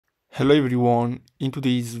Hello everyone, in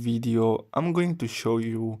today's video I'm going to show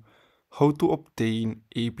you how to obtain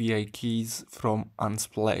API keys from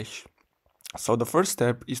Unsplash. So the first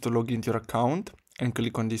step is to log into your account and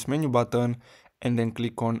click on this menu button and then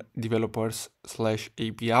click on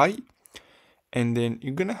developers/API, and then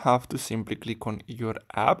you're gonna have to simply click on your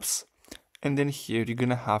apps, and then here you're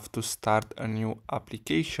gonna have to start a new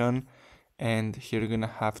application, and here you're gonna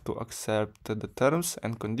have to accept the terms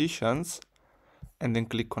and conditions and then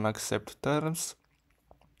click on accept terms.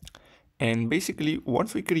 And basically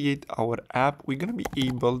once we create our app, we're gonna be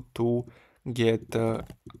able to get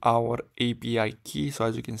our API key. So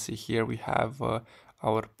as you can see here, we have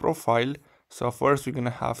our profile. So first we're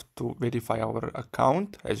gonna have to verify our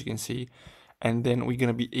account, as you can see, and then we're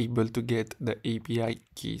gonna be able to get the API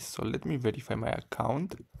keys. So let me verify my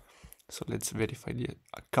account. So let's verify the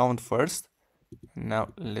account first.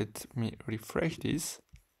 Now let me refresh this,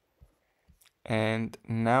 and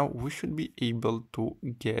now we should be able to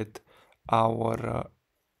get our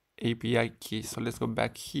API key. So let's go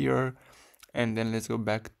back here, and then let's go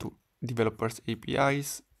back to developers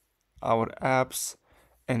APIs, our apps,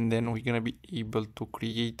 and then we're gonna be able to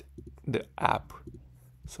create the app.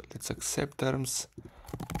 So let's accept terms,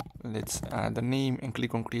 let's add a name and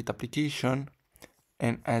click on create application.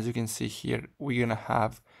 And as you can see here, we're gonna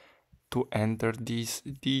have to enter these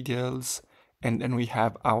details, and then we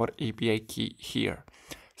have our API key here.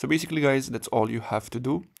 So basically guys, that's all you have to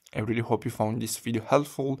do. I really hope you found this video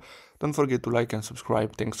helpful. Don't forget to like and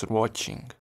subscribe. Thanks for watching.